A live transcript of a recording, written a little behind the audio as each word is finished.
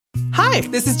Hi,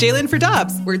 this is Jalen for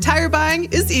Dobbs, where tire buying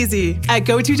is easy. At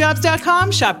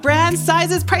GoToDobbs.com, shop brands,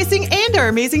 sizes, pricing, and our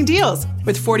amazing deals.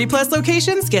 With 40-plus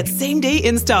locations, get same-day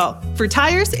install. For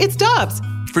tires, it's Dobbs.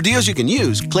 For deals you can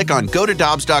use, click on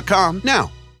GoToDobbs.com now.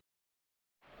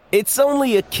 It's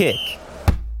only a kick,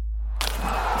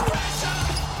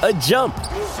 a jump,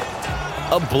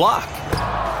 a block.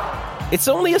 It's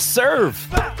only a serve.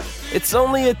 It's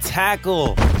only a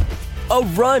tackle, a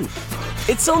run.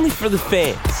 It's only for the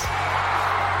fans.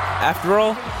 After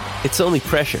all, it's only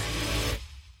pressure.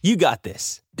 You got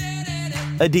this.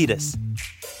 Adidas.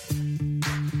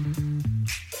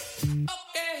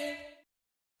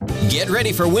 Get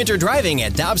ready for winter driving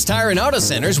at Dobbs Tire and Auto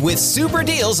Centers with super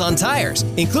deals on tires,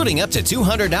 including up to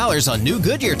 $200 on new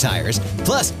Goodyear tires,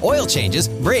 plus oil changes,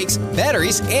 brakes,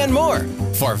 batteries, and more.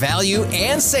 For value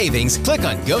and savings, click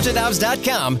on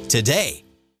GoToDobbs.com today.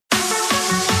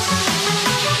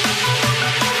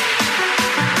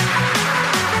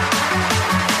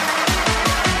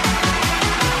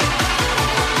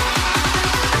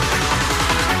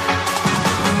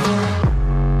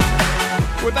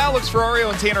 With Alex Ferrario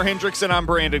and Tanner Hendrickson, I'm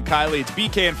Brandon Kiley. It's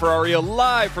BK and Ferrario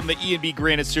live from the E&B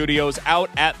Granite Studios out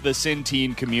at the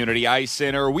Centene Community Ice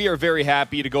Center. We are very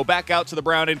happy to go back out to the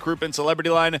Brown and Crouppen Celebrity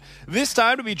Line, this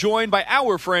time to be joined by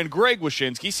our friend Greg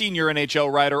Wyshynski, senior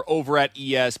NHL writer over at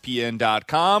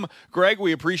ESPN.com. Greg,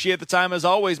 we appreciate the time as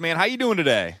always, man. How you doing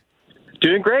today?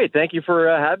 Doing great. Thank you for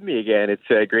having me again.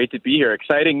 It's great to be here.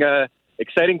 Exciting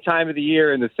time of the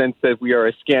year in the sense that we are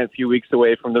a scant few weeks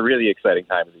away from the really exciting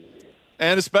time of the year.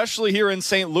 And especially here in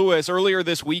St. Louis, earlier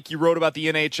this week, you wrote about the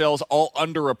NHL's all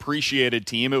underappreciated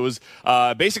team. It was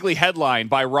basically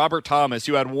headlined by Robert Thomas,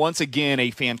 who had once again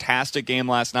a fantastic game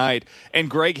last night. And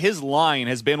Greg, his line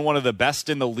has been one of the best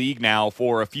in the league now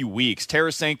for a few weeks.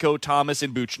 Tarasenko, Thomas,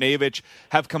 and Buchnevich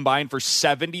have combined for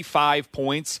 75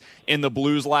 points in the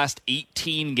Blues' last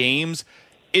 18 games.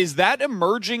 Is that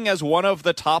emerging as one of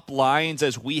the top lines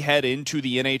as we head into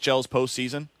the NHL's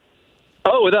postseason?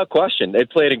 Oh, without question. They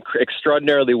played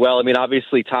extraordinarily well. I mean,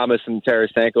 obviously, Thomas and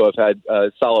Tarasenko have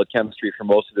had solid chemistry for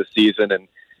most of the season, and,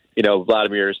 you know,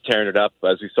 Vladimir is tearing it up,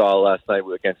 as we saw last night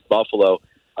against Buffalo.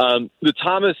 The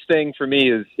Thomas thing, for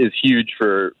me, is huge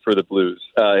for the Blues.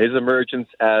 His emergence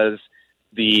as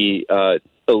the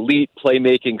elite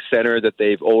playmaking center that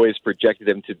they've always projected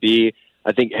him to be.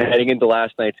 I think heading into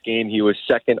last night's game, he was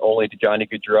second only to Johnny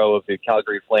Gaudreau of the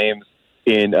Calgary Flames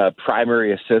in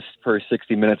primary assists per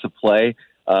 60 minutes of play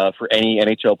for any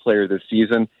NHL player this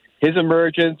season. His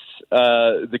emergence,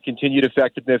 the continued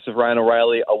effectiveness of Ryan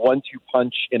O'Reilly, a 1-2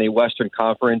 punch in a Western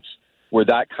Conference where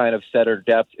that kind of center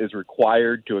depth is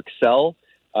required to excel,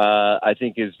 I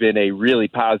think has been a really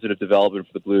positive development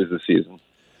for the Blues this season.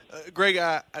 Greg,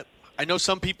 I know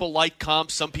some people like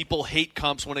comps, some people hate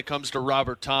comps when it comes to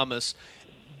Robert Thomas.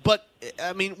 But,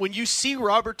 I mean, when you see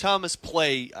Robert Thomas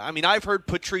play, I mean, I've heard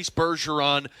Patrice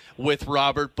Bergeron with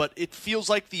Robert, but it feels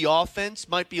like the offense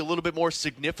might be a little bit more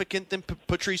significant than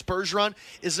Patrice Bergeron.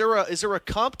 Is there a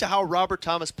comp to how Robert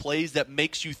Thomas plays that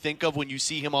makes you think of when you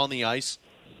see him on the ice?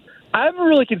 I haven't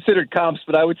really considered comps,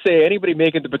 but I would say anybody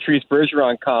making the Patrice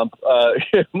Bergeron comp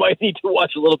might need to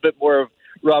watch a little bit more of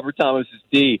Robert Thomas's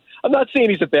D. I'm not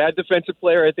saying he's a bad defensive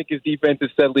player. I think his defense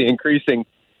is steadily increasing.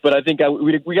 But I think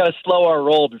we got to slow our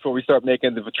roll before we start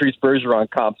making the Patrice Bergeron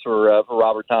comps for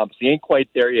Robert Thomas. He ain't quite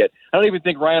there yet. I don't even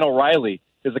think Ryan O'Reilly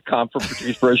is a comp for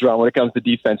Patrice Bergeron when it comes to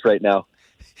defense right now.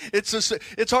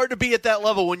 It's hard to be at that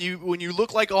level when you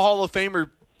look like a Hall of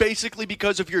Famer, basically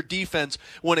because of your defense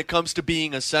when it comes to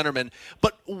being a centerman.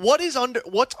 But what's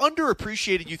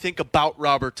underappreciated, you think, about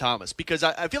Robert Thomas? Because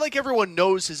I feel like everyone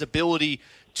knows his ability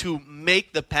to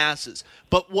make the passes.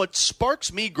 But what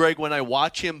sparks me, Greg, when I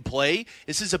watch him play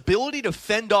is his ability to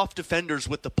fend off defenders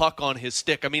with the puck on his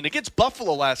stick. I mean, against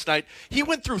Buffalo last night, he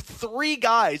went through 3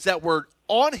 guys that were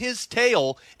on his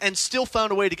tail and still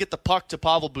found a way to get the puck to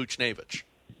Pavel Buchnevich.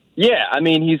 Yeah, I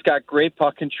mean, he's got great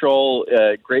puck control,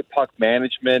 great puck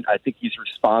management. I think he's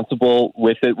responsible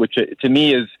with it, which to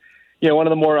me is, you know, one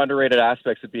of the more underrated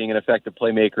aspects of being an effective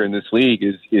playmaker in this league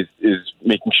is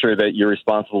making sure that you're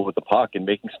responsible with the puck and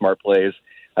making smart plays.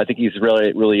 I think he's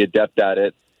really adept at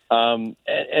it. And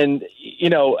you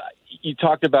know, you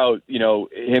talked about, you know,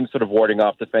 him sort of warding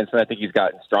off defensemen. I think he's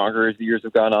gotten stronger as the years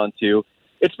have gone on too.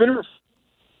 It's been, you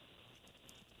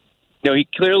know, he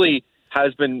clearly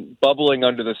has been bubbling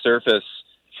under the surface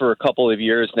for a couple of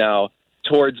years now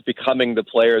towards becoming the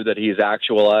player that he's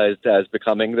actualized as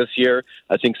becoming this year.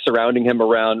 I think surrounding him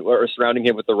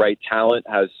with the right talent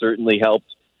has certainly helped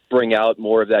bring out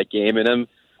more of that game in him.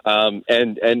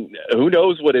 And who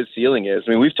knows what his ceiling is.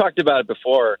 I mean, we've talked about it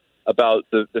before, about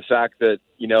the fact that,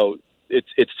 you know,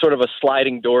 it's sort of a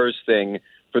sliding doors thing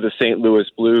for the St. Louis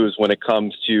Blues when it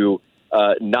comes to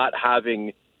not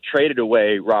having traded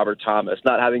away Robert Thomas,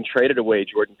 not having traded away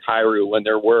Jordan Kyrou when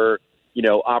there were,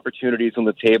 opportunities on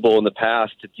the table in the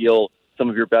past to deal some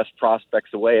of your best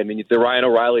prospects away. I mean, the Ryan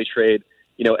O'Reilly trade,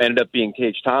 ended up being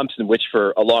Tage Thompson, which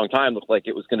for a long time looked like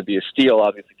it was going to be a steal.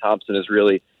 Obviously, Thompson has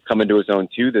really come into his own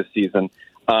too this season.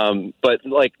 But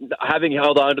like having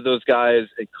held on to those guys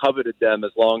and coveted them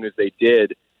as long as they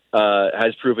did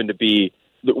has proven to be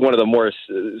one of the more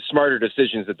smarter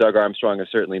decisions that Doug Armstrong has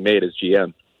certainly made as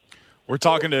GM. We're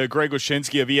talking to Greg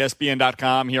Wyshynski of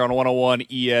ESPN.com here on 101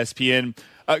 ESPN.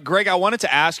 Greg, I wanted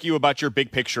to ask you about your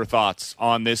big picture thoughts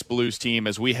on this Blues team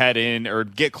as we head in or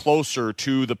get closer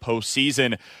to the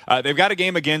postseason. They've got a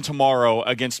game again tomorrow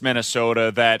against Minnesota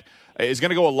that is going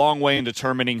to go a long way in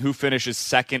determining who finishes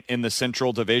second in the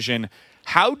Central Division.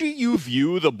 How do you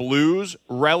view the Blues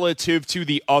relative to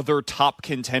the other top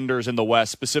contenders in the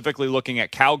West, specifically looking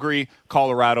at Calgary,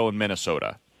 Colorado, and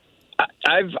Minnesota?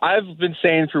 I've been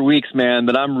saying for weeks, man,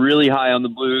 that I'm really high on the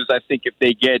Blues. I think if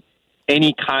they get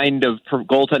any kind of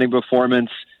goaltending performance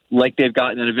like they've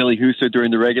gotten out of Ville Husso during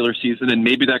the regular season, and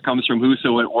maybe that comes from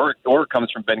Husso or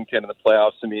comes from Binnington in the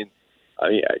playoffs.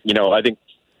 I think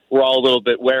we're all a little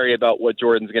bit wary about what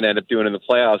Jordan's going to end up doing in the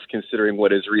playoffs, considering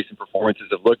what his recent performances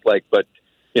have looked like. But,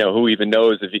 who even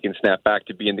knows if he can snap back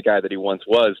to being the guy that he once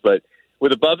was. But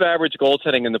with above-average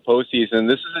goaltending in the postseason,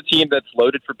 this is a team that's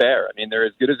loaded for bear. I mean, they're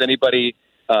as good as anybody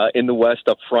in the West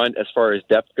up front as far as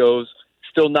depth goes.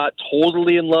 Still not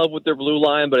totally in love with their blue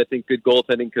line, but I think good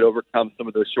goaltending could overcome some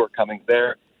of those shortcomings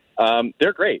there.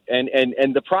 They're great. And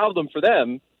the problem for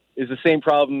them is the same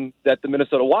problem that the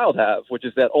Minnesota Wild have, which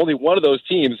is that only one of those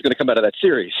teams is going to come out of that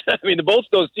series. I mean, both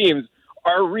of those teams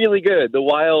are really good. The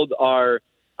Wild are,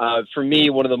 for me,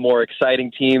 one of the more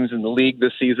exciting teams in the league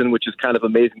this season, which is kind of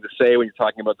amazing to say when you're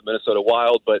talking about the Minnesota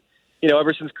Wild. But,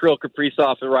 ever since Kirill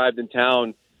Kaprizov arrived in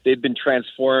town, they've been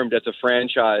transformed as a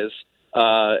franchise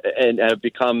and have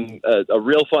become a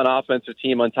real fun offensive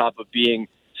team on top of being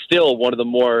still one of the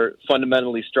more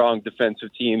fundamentally strong defensive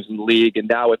teams in the league. And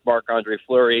now with Marc-Andre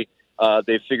Fleury,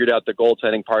 they've figured out the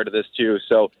goaltending part of this too.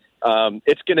 So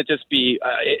it's going to just be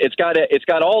it's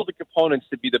got all the components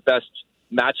to be the best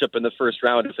matchup in the first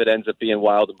round if it ends up being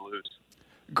Wild and Blues.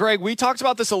 Greg, we talked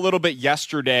about this a little bit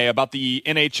yesterday about the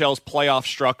NHL's playoff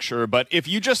structure, but if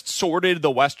you just sorted the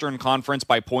Western Conference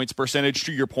by points percentage,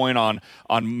 to your point on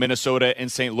Minnesota and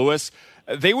St. Louis,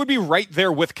 they would be right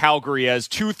there with Calgary as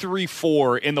 2, 3,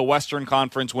 4 in the Western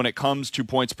Conference when it comes to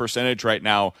points percentage right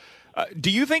now. Do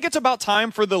you think it's about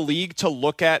time for the league to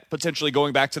look at potentially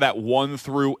going back to that 1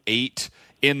 through 8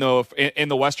 in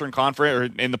the Western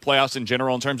Conference or in the playoffs in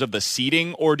general in terms of the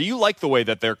seeding, or do you like the way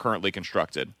that they're currently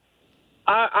constructed?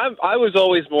 I was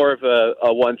always more of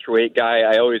a 1 through 8 guy.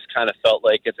 I always kind of felt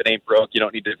like if it ain't broke, you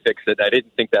don't need to fix it. I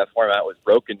didn't think that format was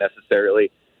broken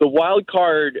necessarily. The wild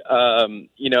card,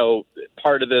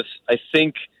 part of this, I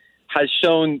think, has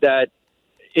shown that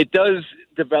it does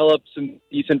develop some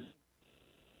decent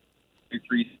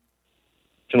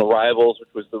regional rivals, which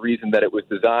was the reason that it was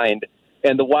designed.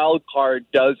 And the wild card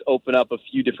does open up a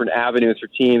few different avenues for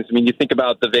teams. I mean, you think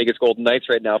about the Vegas Golden Knights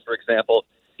right now, for example.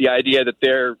 The idea that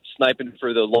they're sniping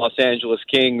for the Los Angeles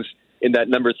Kings in that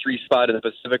number 3 spot in the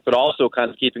Pacific, but also kind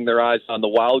of keeping their eyes on the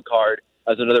wild card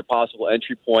as another possible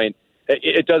entry point.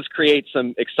 It does create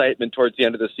some excitement towards the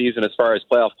end of the season as far as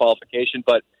playoff qualification.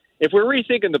 But if we're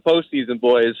rethinking the postseason,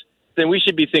 boys, then we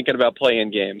should be thinking about play-in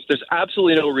games. There's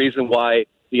absolutely no reason why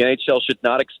the NHL should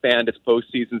not expand its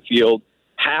postseason field.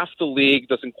 Half the league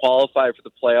doesn't qualify for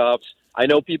the playoffs. I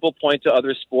know people point to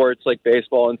other sports like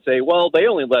baseball and say, well, they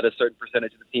only let a certain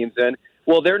percentage of the teams in.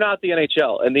 Well, they're not the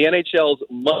NHL. And the NHL's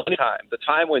money time, the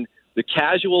time when the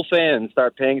casual fans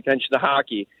start paying attention to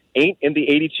hockey, ain't in the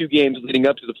 82 games leading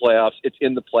up to the playoffs. It's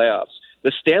in the playoffs.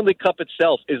 The Stanley Cup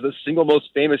itself is the single most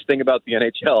famous thing about the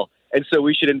NHL. And so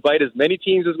we should invite as many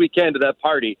teams as we can to that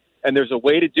party. And there's a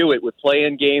way to do it with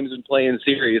play-in games and play-in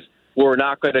series where we're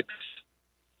not going to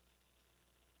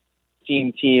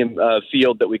team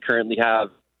field that we currently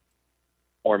have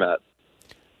format.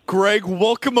 Greg,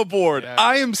 welcome aboard. Yeah.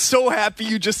 I am so happy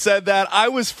you just said that. I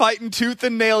was fighting tooth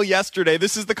and nail yesterday.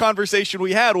 This is the conversation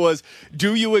we had was,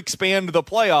 do you expand the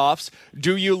playoffs?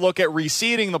 Do you look at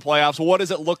reseeding the playoffs? What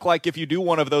does it look like if you do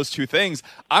one of those two things?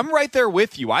 I'm right there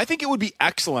with you. I think it would be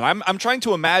excellent. I'm trying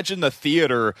to imagine the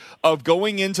theater of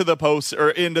going into the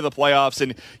into the playoffs,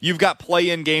 and you've got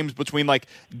play-in games between like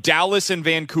Dallas and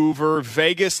Vancouver,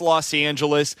 Vegas, Los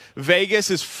Angeles. Vegas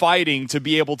is fighting to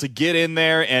be able to get in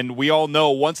there, and we all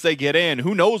know once once they get in,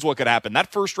 who knows what could happen?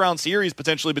 That first round series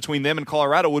potentially between them and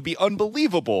Colorado would be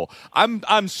unbelievable.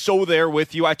 I'm so there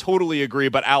with you. I totally agree,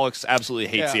 but Alex absolutely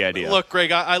hates the idea. Look,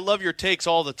 Greg, I love your takes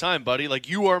all the time, buddy. Like,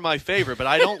 you are my favorite, but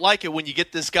I don't like it when you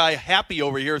get this guy happy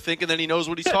over here thinking that he knows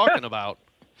what he's talking about.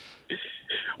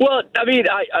 Well, I mean,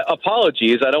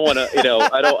 apologies. I don't want to,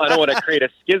 I don't want to create a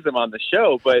schism on the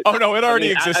show. But oh no, it already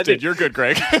existed. You're good,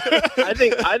 Greg. I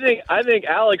think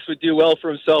Alex would do well for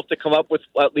himself to come up with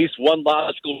at least one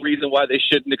logical reason why they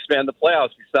shouldn't expand the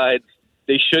playoffs. Besides,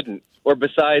 they shouldn't, or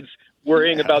besides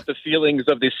worrying about the feelings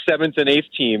of the 7th and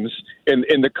 8th teams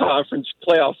in the conference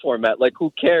playoff format. Like,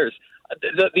 who cares?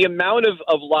 The amount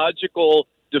of logical,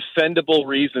 defendable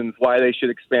reasons why they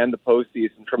should expand the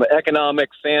postseason, from an economic,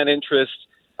 fan interest,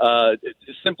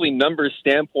 simply numbers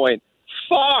standpoint,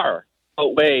 far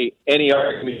outweigh any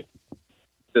argument at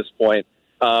this point.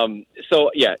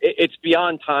 It's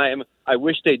beyond time. I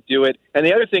wish they'd do it. And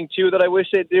the other thing, too, that I wish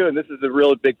they'd do, and this is a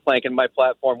real big plank in my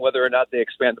platform, whether or not they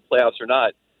expand the playoffs or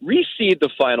not, reseed the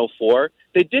Final Four.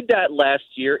 They did that last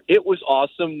year. It was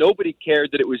awesome. Nobody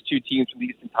cared that it was two teams from the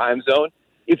Eastern time zone.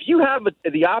 If you have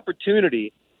the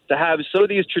opportunity to have some of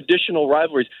these traditional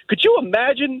rivalries, could you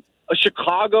imagine a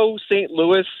Chicago-St.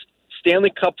 Louis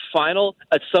Stanley Cup final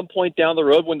at some point down the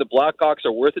road when the Blackhawks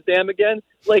are worth a damn again?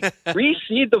 Like,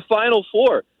 reseed the Final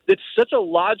Four. It's such a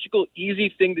logical,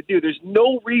 easy thing to do. There's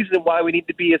no reason why we need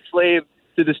to be a slave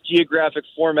to this geographic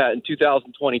format in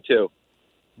 2022.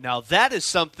 Now, that is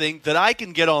something that I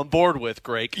can get on board with,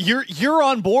 Greg. You're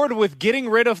on board with getting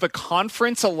rid of the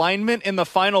conference alignment in the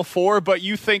Final Four, but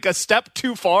you think a step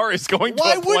too far is going to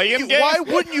a play-in game? Why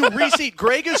wouldn't you reseed?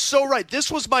 Greg is so right.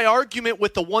 This was my argument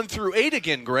with the 1 through 8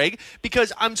 again, Greg,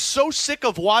 because I'm so sick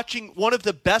of watching one of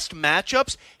the best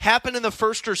matchups happen in the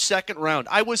first or second round.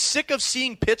 I was sick of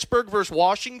seeing Pittsburgh versus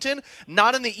Washington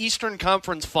not in the Eastern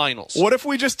Conference Finals. What if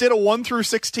we just did a 1 through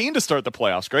 16 to start the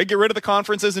playoffs, Greg? Get rid of the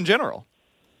conferences in general.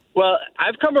 Well,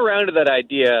 I've come around to that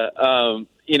idea.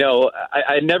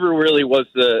 I never really was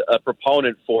a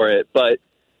proponent for it, but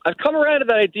I've come around to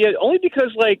that idea only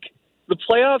because, like, the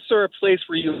playoffs are a place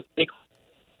where you make,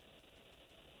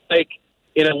 like,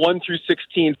 in a 1 through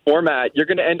 16 format, you're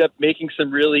going to end up making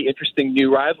some really interesting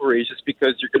new rivalries just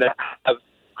because you're going to have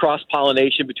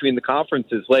cross-pollination between the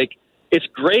conferences. Like, it's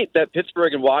great that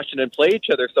Pittsburgh and Washington play each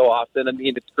other so often. I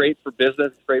mean, it's great for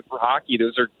business. It's great for hockey.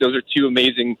 Those are two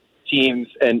amazing teams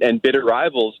and bitter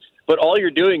rivals, but all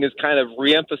you're doing is kind of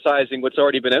re-emphasizing what's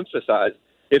already been emphasized.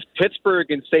 If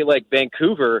Pittsburgh and, say, like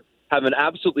Vancouver have an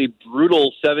absolutely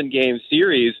brutal 7-game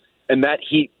series and that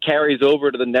heat carries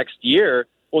over to the next year,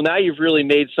 well, now you've really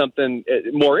made something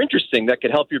more interesting that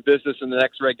could help your business in the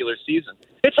next regular season.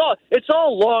 It's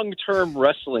all long-term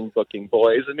wrestling booking,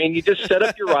 boys. I mean, you just set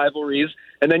up your rivalries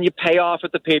and then you pay off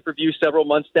at the pay-per-view several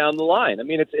months down the line. I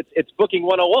mean, it's booking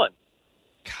 101.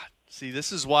 See,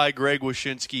 this is why Greg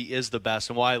Wyshynski is the best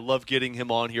and why I love getting him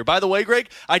on here. By the way, Greg,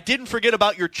 I didn't forget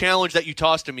about your challenge that you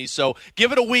tossed to me, so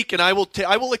give it a week and I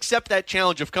will accept that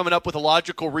challenge of coming up with a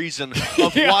logical reason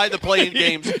of why the play-in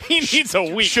games he needs a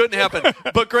week. Shouldn't happen.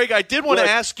 But, Greg, I did want to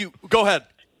ask you – go ahead.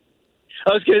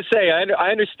 I was going to say,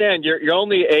 I understand you're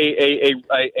only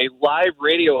a live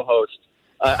radio host.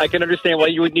 I can understand why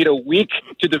you would need a week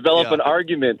to develop an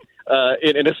argument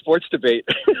in a sports debate.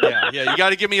 Yeah, you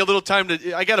got to give me a little time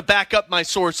I got to back up my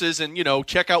sources and,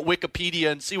 check out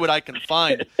Wikipedia and see what I can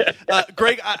find.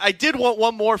 Greg, I did want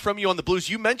one more from you on the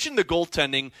Blues. You mentioned the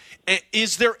goaltending.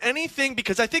 Is there anything,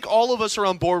 because I think all of us are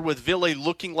on board with Ville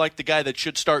looking like the guy that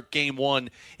should start game 1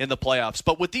 in the playoffs,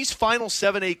 but with these final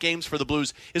 7-8 games for the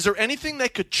Blues, is there anything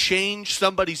that could change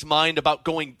somebody's mind about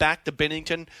going back to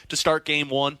Binnington to start game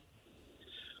 1?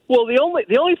 Well, the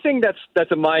only thing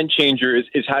that's a mind changer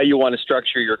is how you want to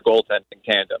structure your goaltending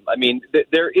tandem. I mean,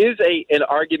 there is an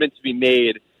argument to be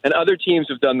made, and other teams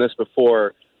have done this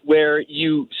before, where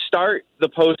you start the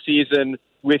postseason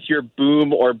with your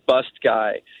boom or bust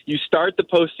guy. You start the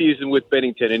postseason with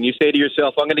Binnington, and you say to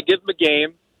yourself, I'm going to give him a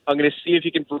game. I'm going to see if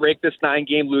he can break this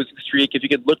 9-game losing streak, if he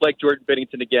can look like Jordan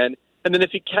Binnington again. And then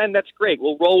if he can, that's great.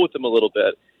 We'll roll with him a little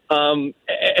bit. And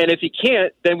if he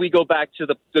can't, then we go back to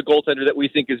the goaltender that we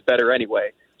think is better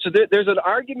anyway. So there's an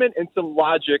argument and some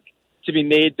logic to be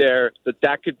made there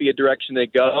that could be a direction they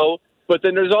go. But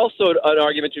then there's also an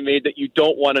argument to be made that you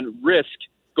don't want to risk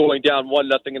going down 1-0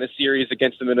 in a series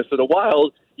against the Minnesota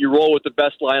Wild. You roll with the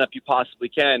best lineup you possibly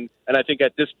can. And I think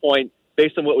at this point,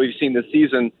 based on what we've seen this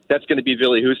season, that's going to be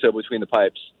Ville Husso between the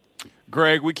pipes.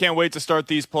 Greg, we can't wait to start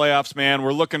these playoffs, man.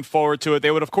 We're looking forward to it.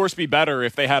 They would, of course, be better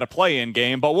if they had a play-in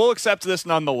game, but we'll accept this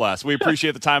nonetheless. We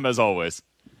appreciate the time as always.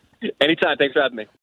 Anytime. Thanks for having me.